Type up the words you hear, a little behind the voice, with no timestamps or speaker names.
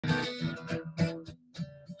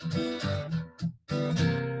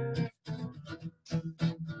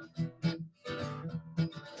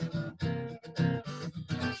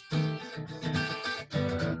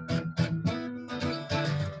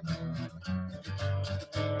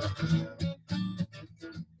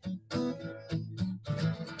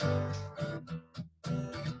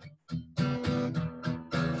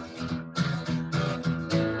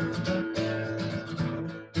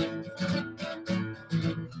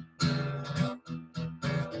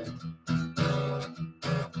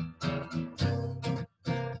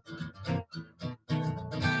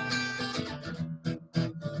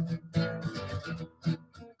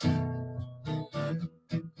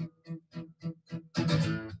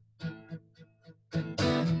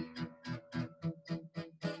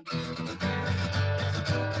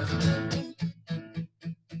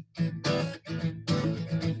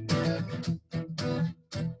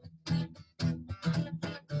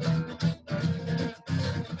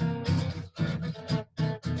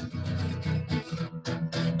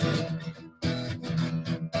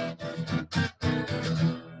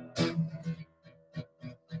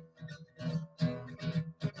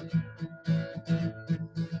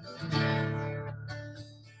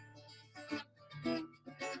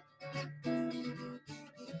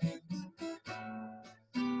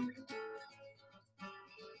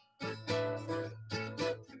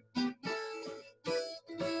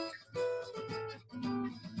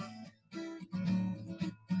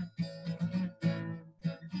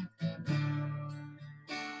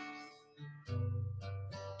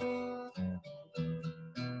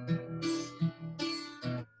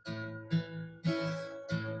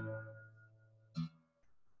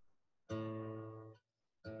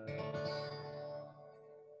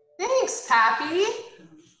Thanks, Pappy.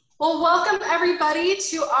 Well, welcome everybody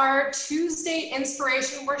to our Tuesday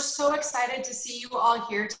Inspiration. We're so excited to see you all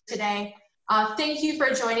here today. Thank you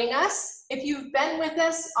for joining us. If you've been with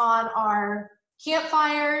us on our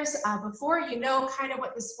campfires before, you know kind of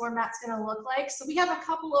what this format's going to look like. So we have a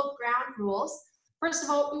couple of ground rules. First of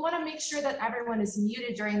all, we want to make sure that everyone is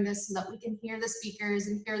muted during this so that we can hear the speakers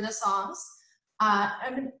and hear the songs.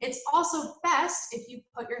 It's also best if you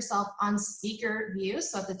put yourself on speaker view,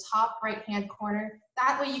 so at the top right-hand corner.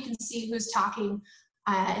 That way you can see who's talking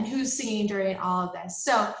and who's singing during all of this.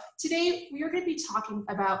 So today we are going to be talking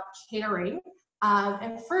about caring.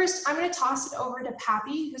 And first, I'm going to toss it over to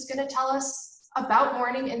Pappy, who's going to tell us about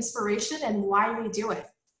morning inspiration and why we do it.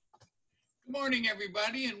 Good morning,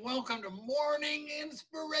 everybody, and welcome to Morning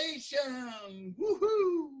Inspiration.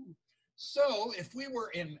 Woohoo! So, if we were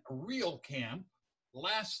in real camp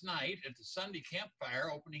last night at the Sunday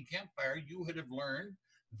campfire, opening campfire, you would have learned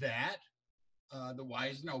that the Y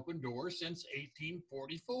is an open door since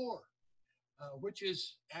 1844, which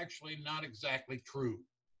is actually not exactly true.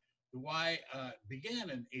 The Y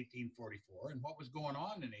began in 1844, and what was going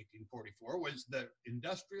on in 1844 was the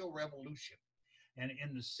Industrial Revolution. And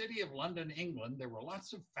in the city of London, England, there were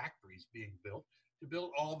lots of factories being built to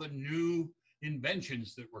build all the new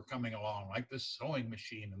inventions that were coming along, like the sewing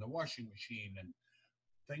machine and the washing machine and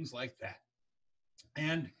things like that.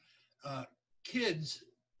 And kids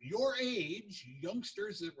your age,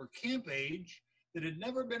 youngsters that were camp age, that had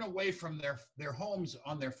never been away from their homes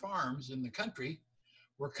on their farms in the country,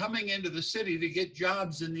 were coming into the city to get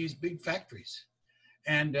jobs in these big factories.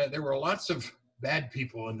 And there were lots of bad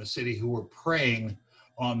people in the city who were preying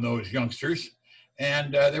on those youngsters.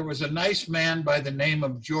 And there was a nice man by the name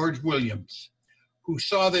of George Williams who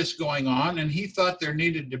saw this going on, and he thought they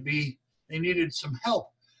needed some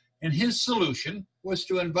help. And his solution was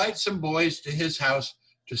to invite some boys to his house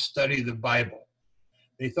to study the Bible.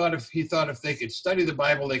 He thought if they could study the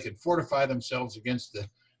Bible, they could fortify themselves against the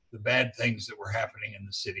bad things that were happening in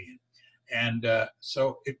the city. And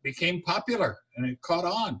so it became popular and it caught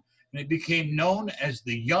on. And it became known as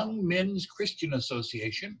the Young Men's Christian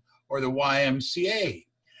Association, or the YMCA.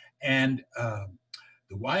 And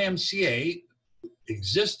the YMCA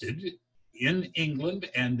existed in England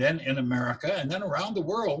and then in America and then around the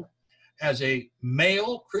world as a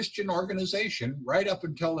male Christian organization right up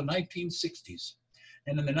until the 1960s.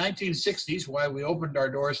 And in the 1960s, why we opened our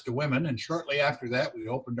doors to women, and shortly after that, we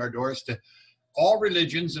opened our doors to all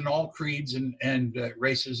religions and all creeds and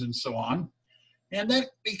races and so on. And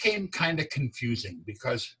that became kind of confusing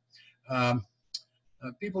because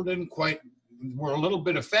people were a little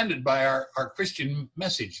bit offended by our Christian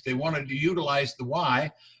message. They wanted to utilize the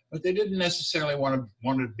Y, but they didn't necessarily want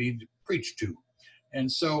to be preached to.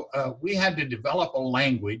 And so we had to develop a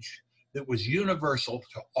language that was universal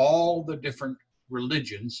to all the different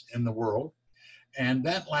religions in the world. And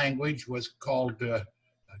that language was called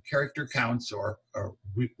character counts, or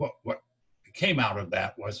what came out of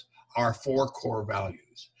that was our 4 core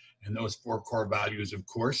values. And those 4 core values, of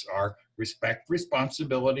course, are respect,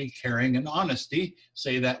 responsibility, caring, and honesty.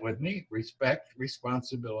 Say that with me. Respect,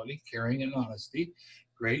 responsibility, caring, and honesty.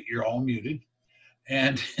 Great, you're all muted.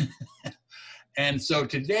 And, and so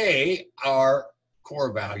today, our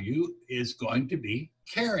core value is going to be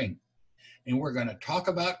caring. And we're going to talk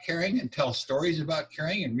about caring and tell stories about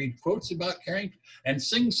caring and read quotes about caring and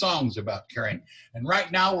sing songs about caring. And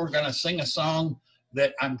right now, we're going to sing a song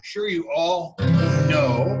that I'm sure you all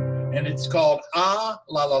know, and it's called Ah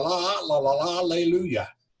La La La La La La Alleluia.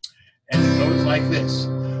 And it goes like this.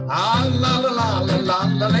 Ah la la la la la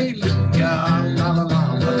la Alleluia, la la la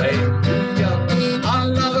la Alleluia, ah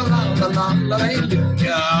la la la la la la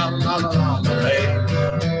Alleluia, la la la la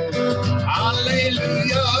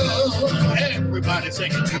Alleluia. Everybody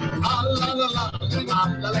sing it. Ah la la la la la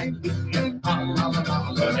Alleluia, ah la la la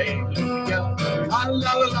la Alleluia, ah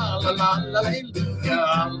la la la la la Alleluia,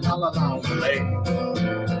 la la la la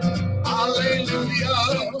Hallelujah.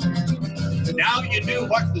 Now you do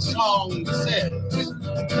what the song said.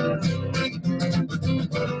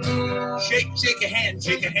 Shake a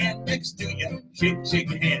hand next to you.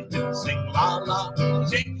 Shake a hand and sing la la.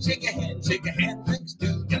 Shake a hand next to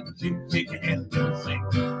you. Shake a hand and sing.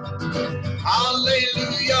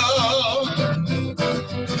 Hallelujah.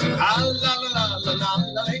 Ah, la la la la la la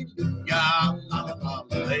hallelujah. La la la la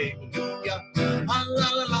hallelujah. Ah, la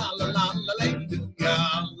la la la la la hallelujah.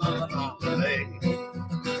 La la la la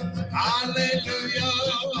hallelujah.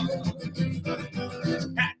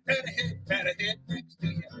 Pat a head next to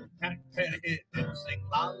you. Pat a head and sing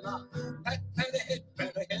la la. Pat a head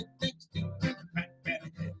next to you. Pat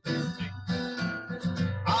a head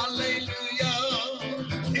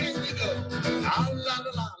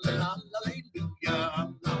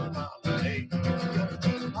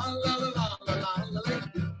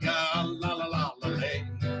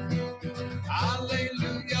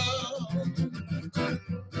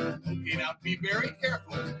Now be very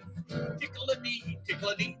careful. Tickle a knee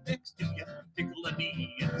next to you. Tickle a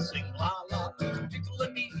knee and sing la la. Tickle a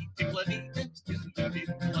knee next to you.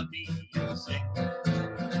 Tickle a knee and sing.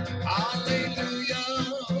 Hallelujah.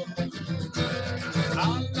 La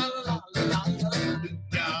la la la la la.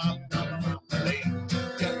 Hallelujah.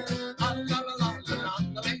 La la la la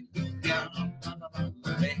la.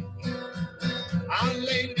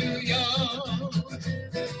 Hallelujah.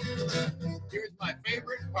 Here's my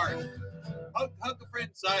favorite part. Hug a friend,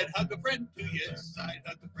 side hug a friend to you. Side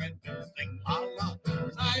hug a friend and sing la la.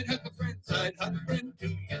 Side hug a friend to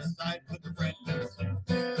you. Side hug a friend and sing.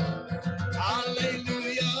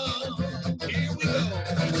 Hallelujah. Here we go.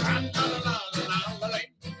 La la la la la la.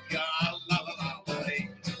 Ya la la la la.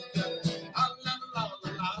 La la la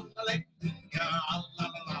la la la. Ya la la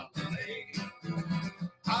la la.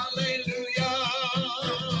 Hallelujah.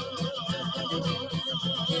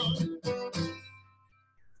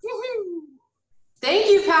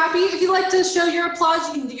 Thank you, Pappy. If you'd like to show your applause,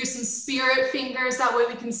 you can do some spirit fingers. That way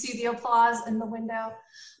we can see the applause in the window.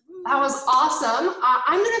 That was awesome.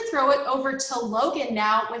 I'm going to throw it over to Logan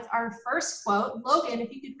now with our first quote. Logan,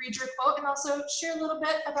 if you could read your quote and also share a little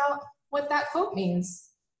bit about what that quote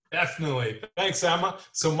means. Definitely. Thanks, Emma.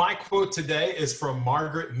 So my quote today is from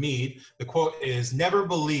Margaret Mead. The quote is, "Never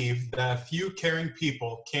believe that a few caring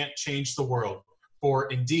people can't change the world, for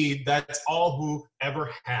indeed, that's all who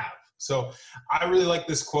ever have." So I really like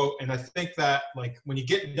this quote, and I think that, like, when you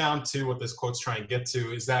get down to what this quote's trying to get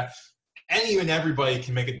to is that any and everybody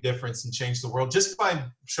can make a difference and change the world just by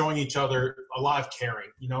showing each other a lot of caring.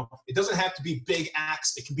 You know, it doesn't have to be big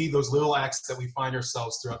acts. It can be those little acts that we find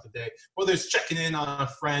ourselves throughout the day, whether it's checking in on a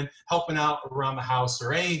friend, helping out around the house,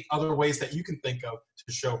 or any other ways that you can think of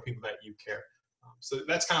to show people that you care. So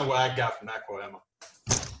that's kind of what I got from that quote, Emma.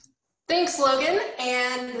 Thanks, Logan.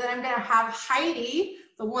 And then I'm going to have Heidi,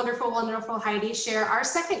 the wonderful, wonderful Heidi, share our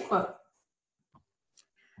second quote.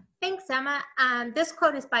 Thanks, Emma. This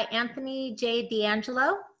quote is by Anthony J.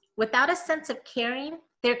 D'Angelo. "Without a sense of caring,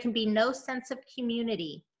 there can be no sense of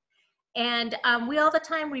community." And we all the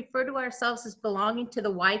time refer to ourselves as belonging to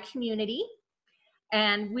the Y community.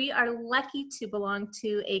 And we are lucky to belong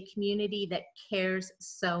to a community that cares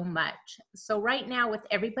so much. So right now, with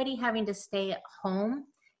everybody having to stay at home,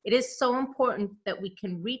 it is so important that we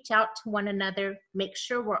can reach out to one another, make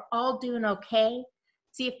sure we're all doing okay,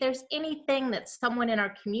 see if there's anything that someone in our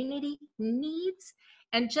community needs,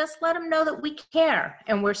 and just let them know that we care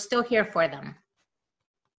and we're still here for them.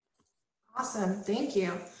 Awesome, thank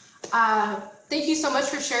you. Thank you so much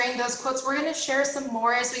for sharing those quotes. We're going to share some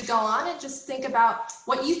more as we go on, and just think about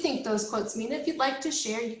what you think those quotes mean. If you'd like to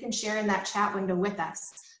share, you can share in that chat window with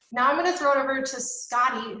us. Now I'm going to throw it over to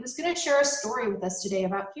Scotty, who's going to share a story with us today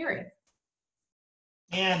about caring.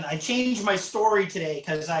 And I changed my story today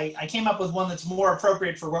because I came up with one that's more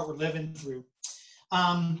appropriate for what we're living through.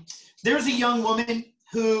 There's a young woman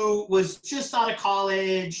who was just out of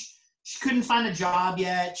college. She couldn't find a job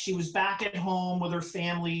yet. She was back at home with her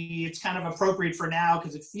family. It's kind of appropriate for now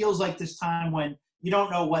because it feels like this time when you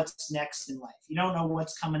don't know what's next in life. You don't know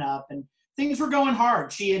what's coming up. And things were going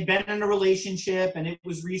hard. She had been in a relationship and it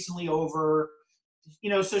was recently over. You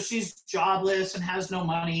know, so she's jobless and has no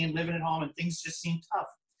money and living at home, and things just seem tough.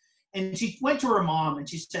 And she went to her mom and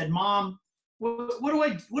she said, "Mom, what do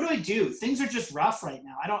I do? Things are just rough right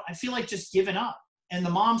now. I feel like just giving up." And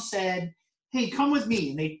the mom said, "Hey, come with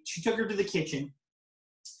me." And she took her to the kitchen.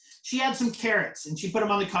 She had some carrots and she put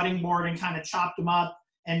them on the cutting board and kind of chopped them up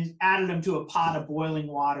and added them to a pot of boiling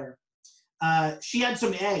water. She had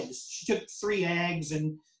some eggs. She took 3 eggs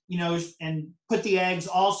and put the eggs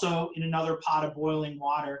also in another pot of boiling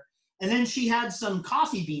water. And then she had some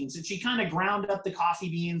coffee beans, and she kind of ground up the coffee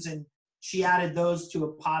beans and she added those to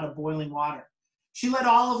a pot of boiling water. She let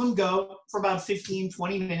all of them go for about 15,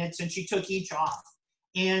 20 minutes, and she took each off.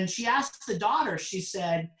 And she asked the daughter, she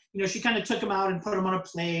said, she kind of took them out and put them on a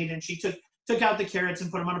plate, and she took out the carrots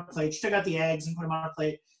and put them on a plate. She took out the eggs and put them on a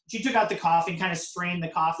plate. She took out the coffee and kind of strained the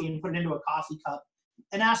coffee and put it into a coffee cup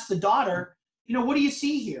and asked the daughter, "What do you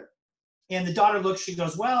see here?" And the daughter looks, she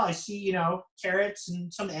goes, "Well, I see, carrots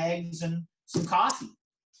and some eggs and some coffee."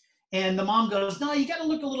 And the mom goes, "No, you got to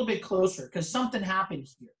look a little bit closer because something happened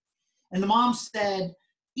here." And the mom said,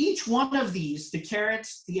 each one of these, the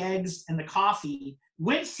carrots, the eggs, and the coffee,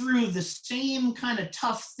 went through the same kind of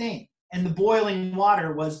tough thing. And the boiling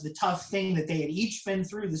water was the tough thing that they had each been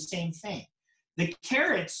through the same thing. The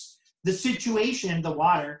carrots, the situation, the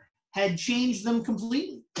water, had changed them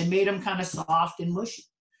completely and made them kind of soft and mushy.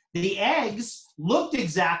 The eggs looked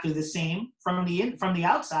exactly the same from the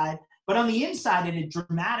outside, but on the inside, it had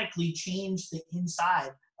dramatically changed the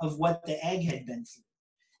inside of what the egg had been through.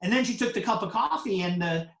 And then she took the cup of coffee, and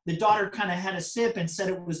the daughter kind of had a sip and said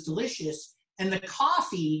it was delicious. And the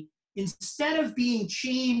coffee, instead of being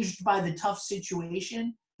changed by the tough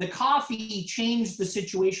situation, the coffee changed the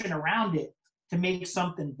situation around it to make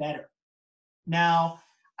something better. Now,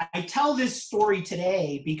 I tell this story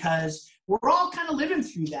today because we're all kind of living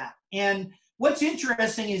through that. And what's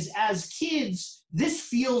interesting is, as kids, this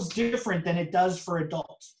feels different than it does for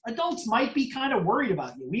adults. Adults might be kind of worried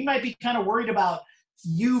about you. We might be kind of worried about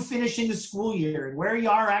you finishing the school year and where you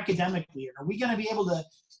are academically. Are we going to be able to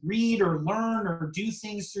read or learn or do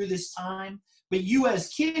things through this time? But you, as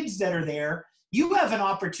kids that are there, you have an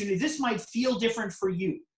opportunity. This might feel different for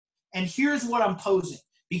you. And here's what I'm posing.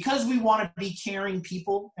 Because we want to be caring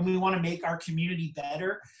people and we want to make our community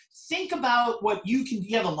better, think about what you can.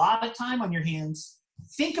 You have a lot of time on your hands.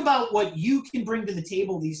 Think about what you can bring to the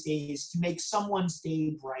table these days to make someone's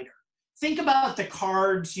day brighter. Think about the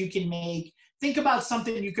cards you can make. Think about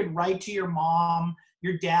something you could write to your mom,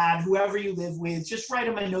 your dad, whoever you live with. Just write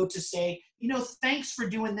them a note to say, thanks for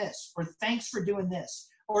doing this, or thanks for doing this,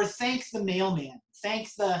 or thank the mailman, thank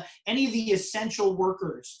any of the essential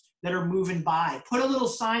workers that are moving by. Put a little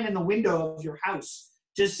sign in the window of your house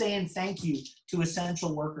just saying thank you to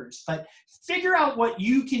essential workers. But figure out what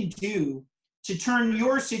you can do to turn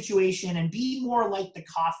your situation and be more like the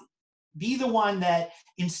coffee. Be the one that,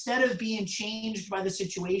 instead of being changed by the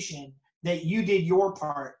situation, that you did your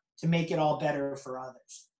part to make it all better for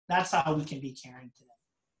others. That's how we can be caring today.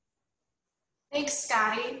 Thanks,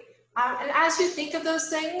 Scotty. And as you think of those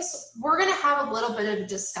things, we're going to have a little bit of a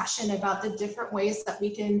discussion about the different ways that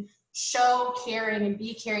we can show caring and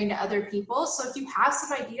be caring to other people. So if you have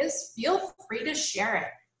some ideas, feel free to share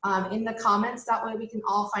it in the comments. That way we can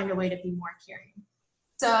all find a way to be more caring.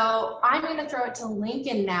 So I'm going to throw it to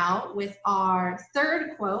Lincoln now with our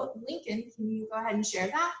third quote. Lincoln, can you go ahead and share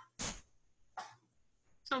that?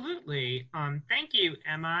 Absolutely. Thank you,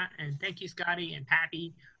 Emma, and thank you, Scotty and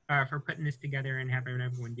Pappy, for putting this together and having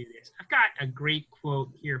everyone do this. I've got a great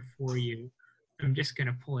quote here for you. I'm just going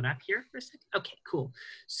to pull it up here for a second. Okay, cool.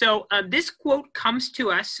 So this quote comes to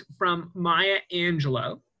us from Maya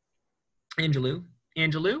Angelou. Angelou,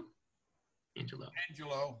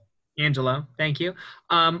 thank you.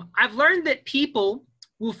 I've learned that people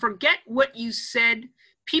will forget what you said,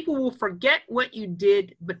 people will forget what you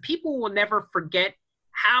did, but people will never forget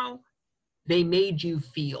how they made you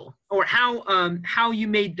feel, or how you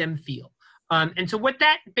made them feel. And so what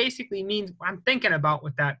that basically means, I'm thinking about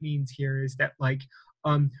what that means here, is that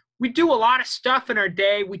we do a lot of stuff in our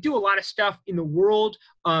day, we do a lot of stuff in the world,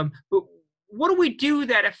 but what do we do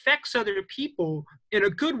that affects other people in a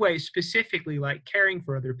good way, specifically like caring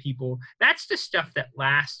for other people? That's the stuff that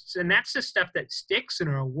lasts, and that's the stuff that sticks in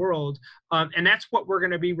our world, and that's what we're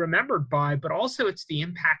going to be remembered by, but also it's the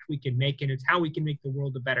impact we can make, and it's how we can make the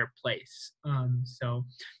world a better place. So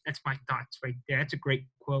that's my thoughts right there. That's a great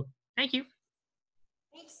quote. Thank you.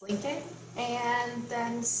 Thanks, Lincoln. And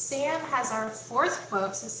then Sam has our fourth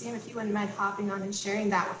quote. So Sam, if you wouldn't mind hopping on and sharing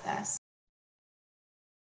that with us.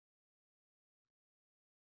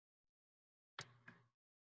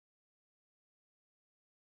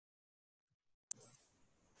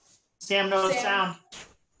 Sam, no sound.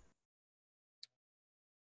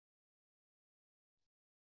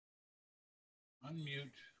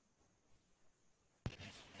 Unmute.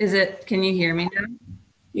 Can you hear me now?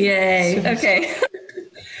 Yay, okay.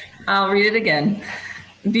 I'll read it again.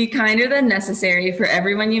 Be kinder than necessary, for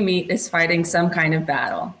everyone you meet is fighting some kind of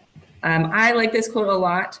battle. I like this quote a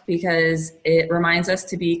lot because it reminds us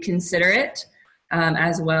to be considerate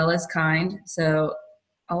as well as kind. So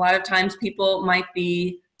a lot of times people might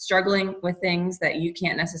be struggling with things that you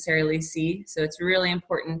can't necessarily see. So it's really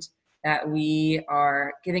important that we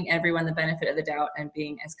are giving everyone the benefit of the doubt and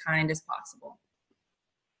being as kind as possible.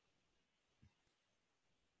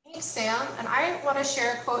 Thanks, Sam. And I want to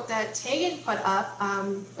share a quote that Tegan put up,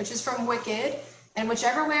 which is from Wicked. And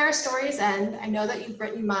whichever way our stories end, I know that you've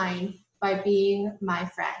written mine by being my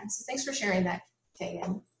friend. So thanks for sharing that,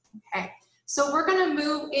 Tegan. Okay, so we're going to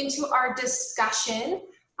move into our discussion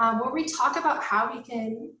where we talk about how we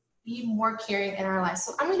can be more caring in our lives.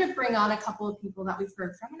 So I'm going to bring on a couple of people that we've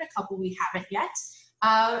heard from and a couple we haven't yet.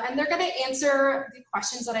 And they're going to answer the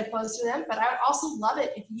questions that I posed to them, but I would also love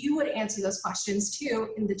it if you would answer those questions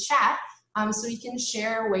too in the chat, so we can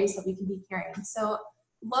share ways that we can be caring. So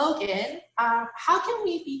Logan, how can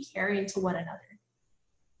we be caring to one another?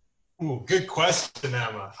 Ooh, good question,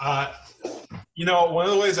 Emma. One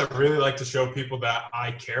of the ways I really like to show people that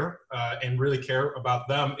I care and really care about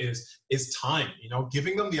them is time.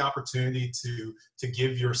 Giving them the opportunity to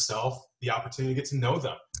give yourself the opportunity to get to know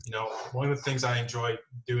them. One of the things I enjoy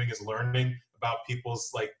doing is learning about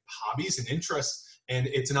people's like hobbies and interests. And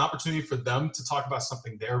it's an opportunity for them to talk about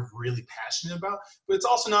something they're really passionate about, but it's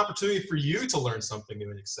also an opportunity for you to learn something new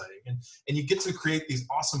and exciting. And you get to create these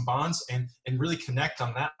awesome bonds and really connect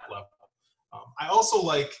on that level. I also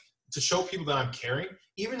like to show people that I'm caring,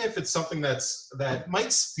 even if it's something that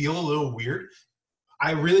might feel a little weird.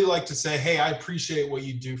 I really like to say, hey, I appreciate what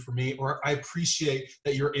you do for me, or I appreciate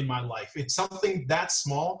that you're in my life. It's something that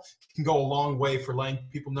small can go a long way for letting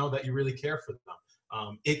people know that you really care for them.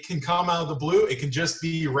 It can come out of the blue. It can just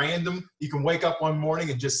be random. You can wake up one morning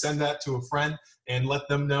and just send that to a friend and let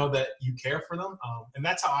them know that you care for them. And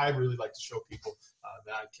that's how I really like to show people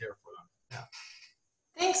that I care for them. Yeah.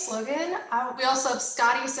 Thanks, Logan. We also have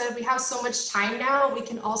Scotty said we have so much time now. We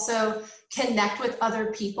can also connect with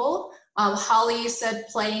other people. Holly said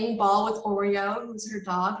playing ball with Oreo, who's her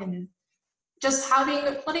dog, and just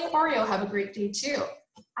letting Oreo have a great day too.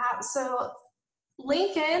 So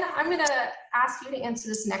Lincoln, I'm going to ask you to answer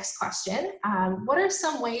this next question. What are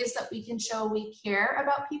some ways that we can show we care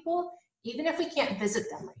about people, even if we can't visit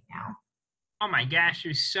them right now? Oh my gosh,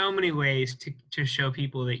 there's so many ways to show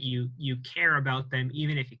people that you care about them,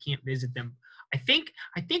 even if you can't visit them. I think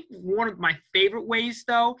one of my favorite ways,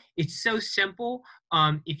 though, it's so simple.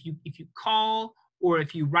 If you call, or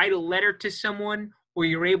if you write a letter to someone, or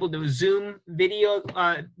you're able to Zoom video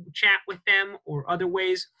chat with them, or other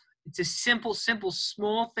ways, it's a simple,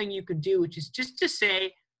 small thing you can do, which is just to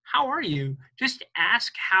say, how are you? Just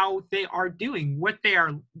ask how they are doing, what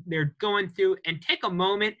they're going through, and take a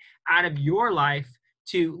moment out of your life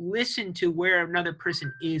to listen to where another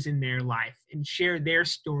person is in their life and share their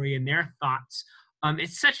story and their thoughts.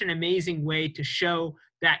 It's such an amazing way to show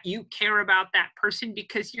that you care about that person,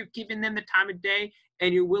 because you're giving them the time of day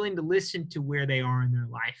and you're willing to listen to where they are in their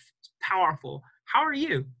life. It's powerful. How are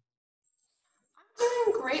you? I'm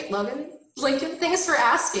doing great, Logan. Lincoln, thanks for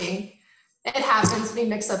asking. It happens. We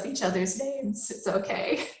mix up each other's names. It's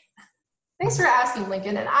okay. Thanks for asking,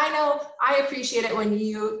 Lincoln. And I know I appreciate it when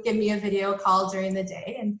you give me a video call during the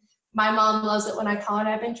day. And my mom loves it when I call, and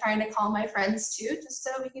I've been trying to call my friends too, just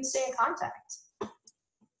so we can stay in contact.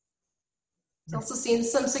 I've also seen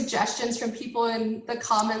some suggestions from people in the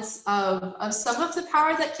comments of some of the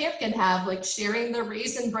power that camp can have, like sharing the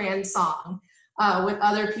Raisin Bran song with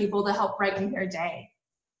other people to help brighten their day.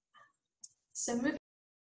 So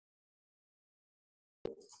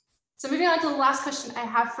moving on to the last question I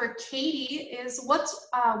have for Katie is, what's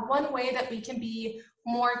one way that we can be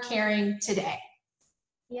more caring today?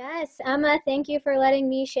 Yes, Emma, thank you for letting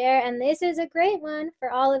me share. And this is a great one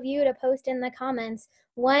for all of you to post in the comments.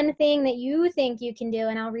 One thing that you think you can do,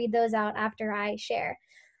 and I'll read those out after I share.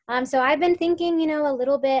 So I've been thinking, a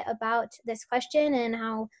little bit about this question and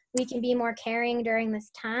how we can be more caring during this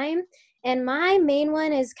time. And my main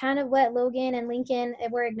one is kind of what Logan and Lincoln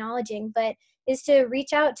were acknowledging, but is to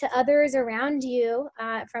reach out to others around you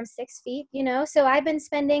from 6 feet, So I've been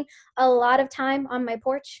spending a lot of time on my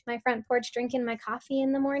porch, my front porch, drinking my coffee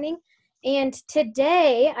in the morning. And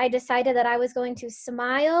today I decided that I was going to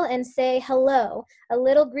smile and say hello, a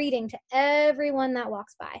little greeting to everyone that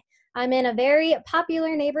walks by. I'm in a very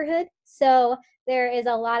popular neighborhood, so there is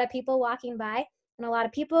a lot of people walking by. And a lot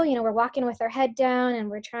of people, we're walking with our head down and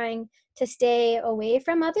we're trying to stay away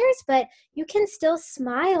from others, but you can still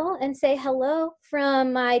smile and say hello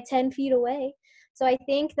from 10 feet away. So I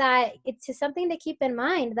think that it's something to keep in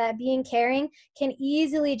mind, that being caring can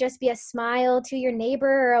easily just be a smile to your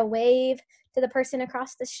neighbor or a wave to the person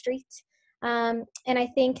across the street. And I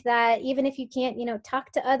think that even if you can't,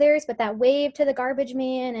 talk to others, but that wave to the garbage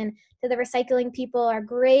man and to the recycling people are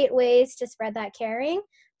great ways to spread that caring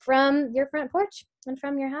from your front porch and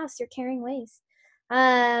from your house, your caring ways.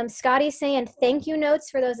 Scotty's saying thank you notes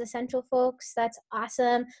for those essential folks. That's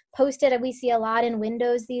awesome. Posted, we see a lot in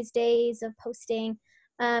Windows these days of posting.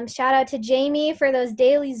 Shout out to Jamie for those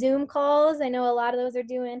daily Zoom calls. I know a lot of those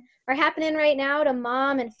are happening right now to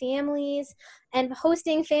mom and families. And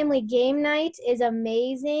hosting family game night is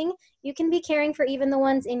amazing. You can be caring for even the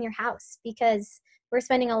ones in your house, because we're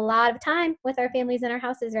spending a lot of time with our families in our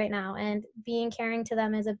houses right now, and being caring to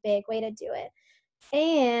them is a big way to do it.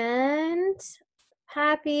 And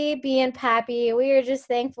being Pappy, we are just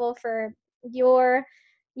thankful for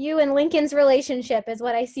you and Lincoln's relationship is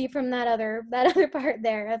what I see from that other part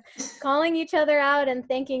there. Of calling each other out and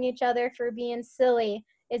thanking each other for being silly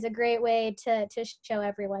is a great way to show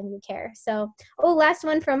everyone you care. So, last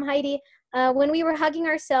one from Heidi. When we were hugging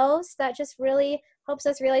ourselves, that just really helps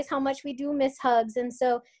us realize how much we do miss hugs. And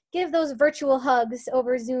so give those virtual hugs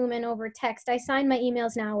over Zoom and over text. I sign my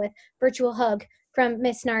emails now with virtual hug from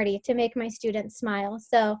Miss Nardi to make my students smile.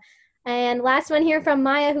 So, and last one here from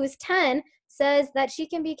Maya, who's 10, says that she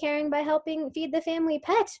can be caring by helping feed the family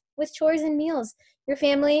pet with chores and meals. Your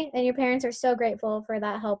family and your parents are so grateful for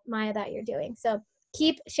that help, Maya, that you're doing. So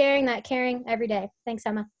keep sharing that caring every day. Thanks,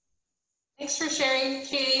 Emma. Thanks for sharing,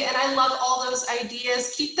 Katie. And I love all those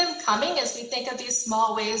ideas. Keep them coming as we think of these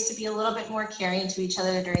small ways to be a little bit more caring to each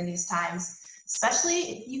other during these times. Especially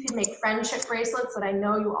if you can make friendship bracelets that I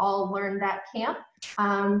know you all learned at camp.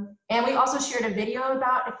 And we also shared a video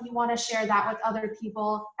about if you want to share that with other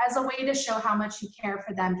people as a way to show how much you care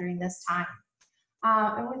for them during this time.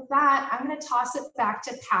 And with that, I'm going to toss it back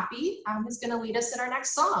to Pappy, who's going to lead us in our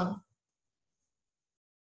next song.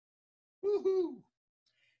 Woohoo!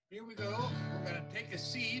 Here we go. We're going to take a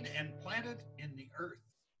seed and plant it in the earth.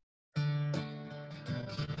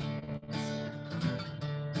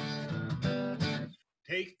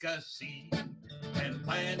 Take a seed and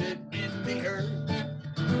plant it in the earth.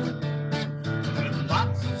 With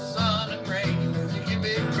lots of sun and rain to give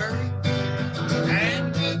it birth.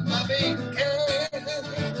 And with loving care,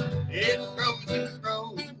 it grows and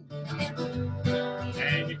grows.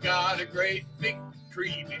 And you got a great big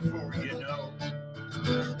tree before you know.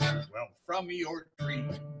 Well, from your tree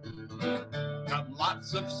come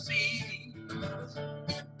lots of seeds.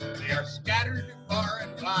 They are scattered far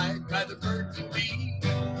and wide by the birds and bees.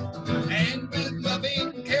 And with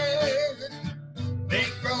loving care, they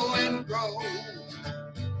grow and grow.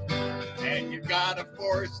 And you've got a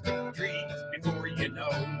forest of trees before you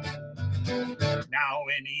know. Now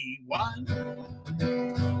anyone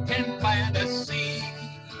can plant a seed.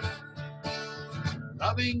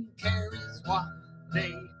 Loving care is what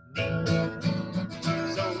they need.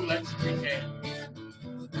 So let's pretend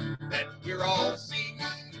that we're all seeds.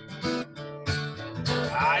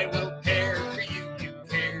 I will care for you, you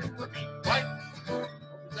care for me. What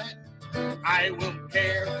was that? I will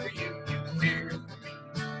care for you, you care for me.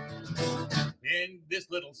 And this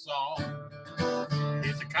little song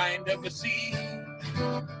is a kind of a seed.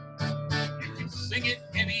 You can sing it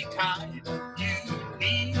anytime you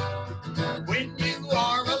need. When you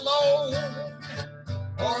are alone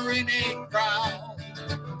or in a crowd,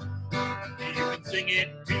 you can sing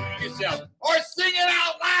it to yourself or sing it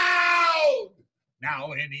out loud.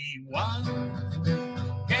 Now anyone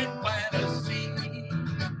can plant a seed.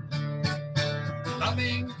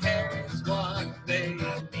 Loving care is what they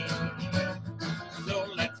need. So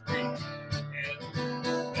let's pretend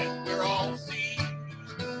that we're all seeds.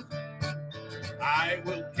 I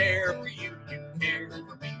will care for you, you care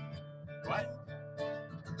for me. What?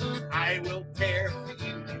 I will care for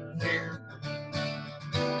you, you care for me.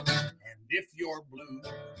 And if you're blue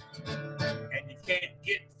and you can't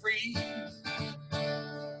get free,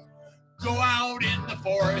 go out in the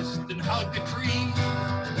forest and hug a tree.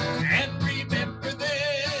 And remember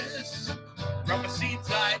this from a seed's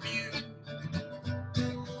eye view.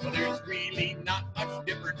 Well, there's really not much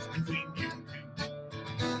difference between you two.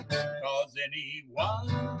 'Cause anyone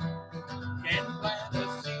can plant a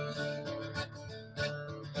seed.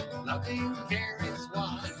 Loving care is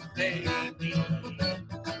what they need.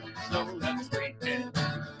 So let's pretend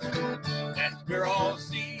that we're all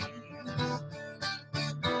seeds.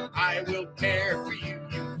 I will care for you,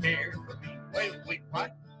 you care for me. Wait,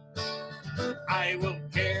 what? I will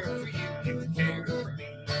care for you, you care for me.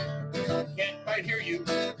 Can't quite hear you.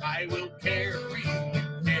 I will care for you,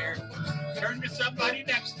 you care for me. Turn to somebody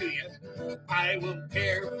next to you. I will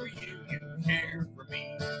care for you, you care for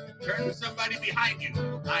me. Turn to somebody behind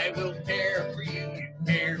you. I will care for you, you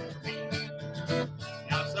care for me.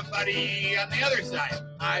 Now somebody on the other side.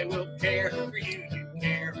 I will care for you, you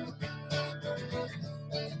care for me.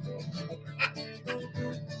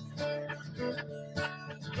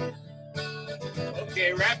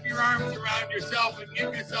 Okay, wrap your arms around yourself and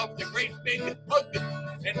give yourself the great big hug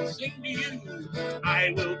and sing to you.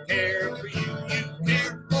 I will care for you, you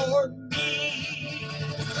care for me.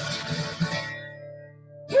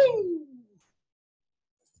 Woo!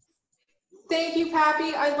 Thank you,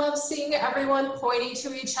 Pappy. I love seeing everyone pointing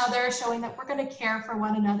to each other, showing that we're going to care for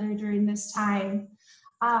one another during this time.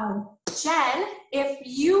 Jen, if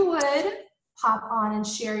you would pop on and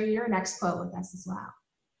share your next quote with us as well.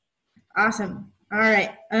 Awesome. All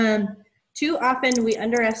right. Too often we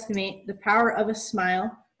underestimate the power of a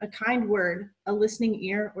smile, a kind word, a listening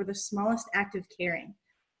ear, or the smallest act of caring,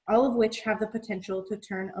 all of which have the potential to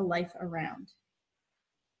turn a life around.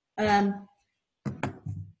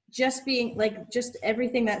 Just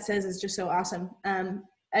everything that says is just so awesome.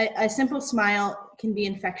 A simple smile can be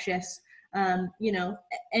infectious.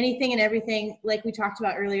 Anything and everything, like we talked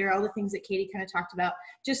about earlier, all the things that Katie kind of talked about,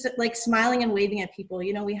 just like smiling and waving at people.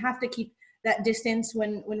 We have to keep that distance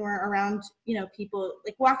when we're around, people,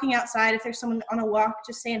 like walking outside, if there's someone on a walk,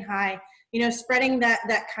 just saying hi, spreading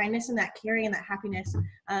that kindness and that caring and that happiness,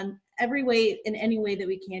 every way, in any way that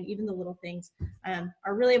we can, even the little things,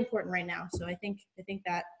 are really important right now. So I think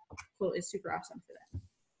that quote is super awesome for that.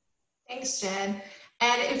 Thanks, Jen.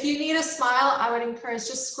 And if you need a smile, I would encourage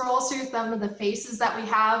just scroll through some of the faces that we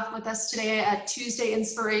have with us today at Tuesday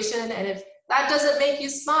Inspiration. And if that doesn't make you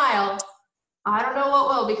smile, I don't know what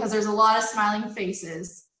will, because there's a lot of smiling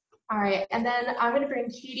faces. All right, and then I'm going to bring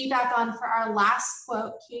Katie back on for our last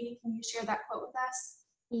quote. Katie, can you share that quote with us?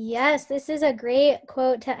 Yes, this is a great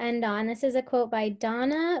quote to end on. This is a quote by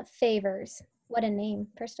Donna Favors. What a name,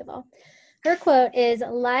 first of all. Her quote is,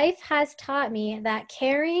 "Life has taught me that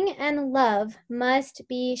caring and love must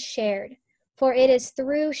be shared, for it is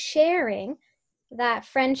through sharing that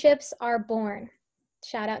friendships are born."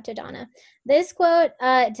 Shout out to Donna. This quote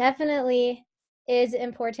definitely is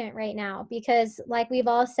important right now because, like we've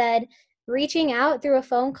all said, reaching out through a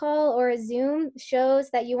phone call or a Zoom shows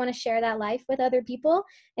that you want to share that life with other people.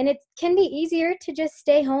 And it can be easier to just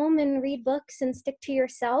stay home and read books and stick to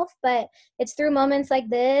yourself. But it's through moments like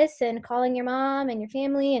this and calling your mom and your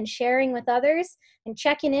family and sharing with others and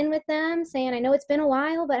checking in with them, saying, "I know it's been a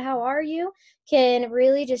while, but how are you?" can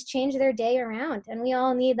really just change their day around. And we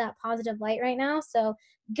all need that positive light right now. So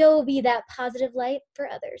go be that positive light for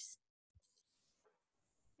others.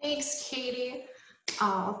 Thanks, Katie.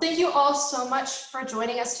 Thank you all so much for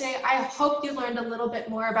joining us today. I hope you learned a little bit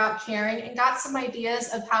more about caring and got some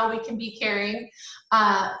ideas of how we can be caring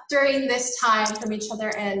during this time from each other.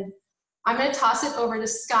 And I'm going to toss it over to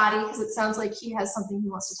Scotty because it sounds like he has something he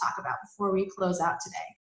wants to talk about before we close out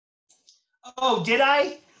today. Oh, did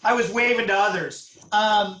I? I was waving to others.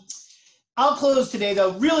 I'll close today,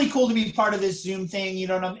 though. Really cool to be part of this Zoom thing,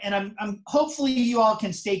 and I'm hopefully you all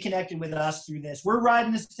can stay connected with us through this. We're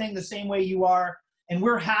riding this thing the same way you are, and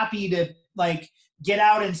we're happy to get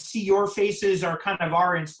out and see your faces are kind of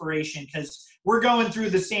our inspiration because we're going through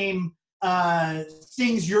the same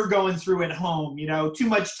things you're going through at home. Too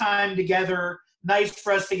much time together. Nice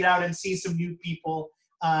for us to get out and see some new people,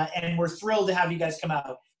 and we're thrilled to have you guys come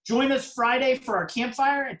out. Join us Friday for our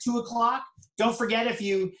campfire at 2:00. Don't forget,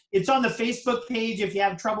 it's on the Facebook page if you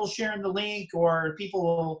have trouble sharing the link, or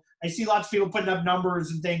I see lots of people putting up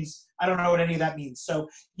numbers and things. I don't know what any of that means. So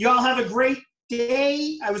you all have a great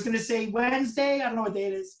day. I was going to say Wednesday. I don't know what day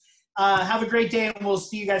it is. Have a great day, and we'll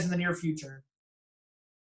see you guys in the near future.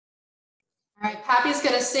 All right, Pappy's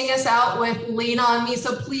going to sing us out with Lean On Me,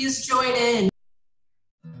 so please join in.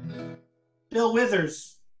 Bill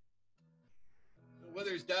Withers. Bill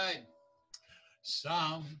Withers died.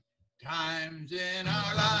 Sometimes in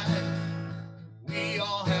our life, we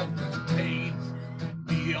all have pain.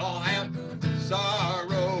 We all have sorrow.